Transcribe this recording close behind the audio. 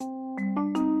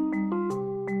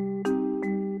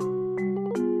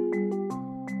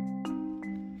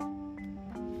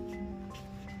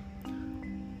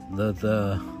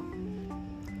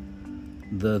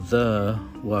The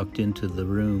walked into the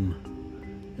room,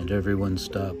 and everyone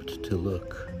stopped to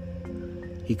look.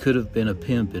 He could have been a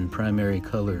pimp in primary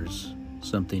colors,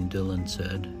 something Dylan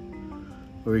said.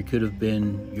 Or he could have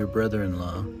been your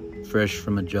brother-in-law, fresh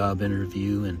from a job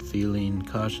interview and feeling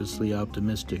cautiously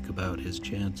optimistic about his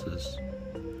chances.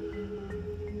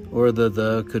 Or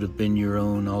the could have been your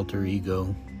own alter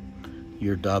ego,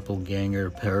 your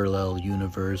doppelganger, parallel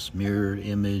universe, mirror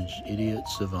image, idiot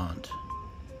savant.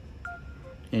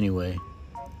 Anyway,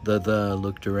 the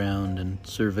looked around and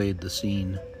surveyed the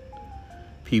scene.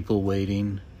 People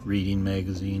waiting, reading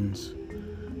magazines,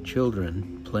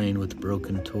 children playing with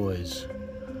broken toys,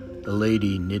 a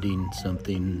lady knitting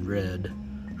something red,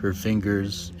 her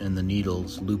fingers and the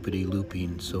needles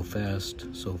loopity-looping so fast,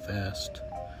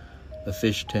 a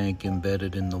fish tank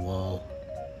embedded in the wall,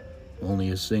 only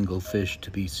a single fish to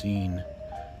be seen,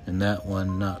 and that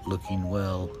one not looking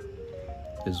well,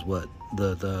 is what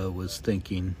the was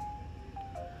thinking.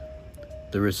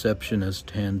 The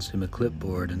receptionist hands him a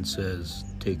clipboard and says,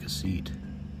 "Take a seat."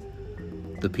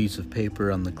 The piece of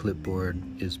paper on the clipboard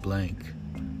is blank.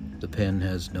 The pen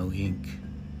has no ink.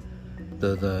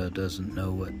 The doesn't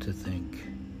know what to think.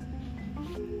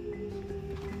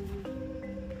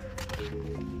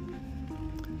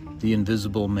 The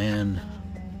Invisible Man.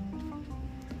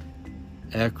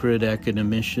 Acrid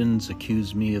academicians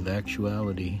accuse me of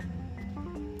actuality.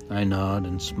 I nod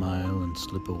and smile and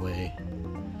slip away.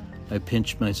 I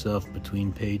pinch myself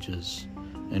between pages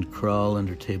and crawl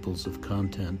under tables of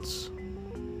contents.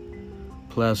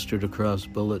 Plastered across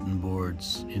bulletin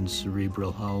boards in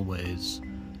cerebral hallways,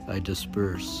 I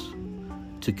disperse,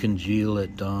 to congeal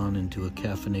at dawn into a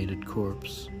caffeinated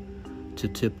corpse, to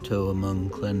tiptoe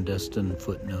among clandestine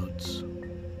footnotes.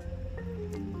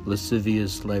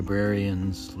 Lascivious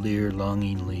librarians leer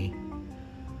longingly,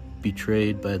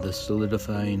 betrayed by the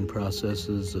solidifying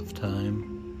processes of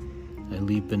time. I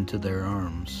leap into their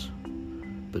arms,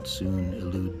 but soon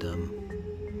elude them.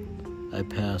 I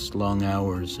pass long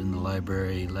hours in the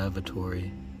library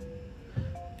lavatory,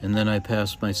 and then I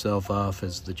pass myself off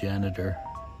as the janitor,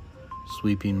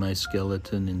 sweeping my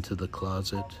skeleton into the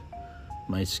closet,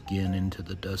 my skin into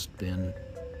the dustbin.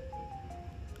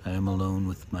 I am alone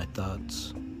with my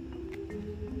thoughts.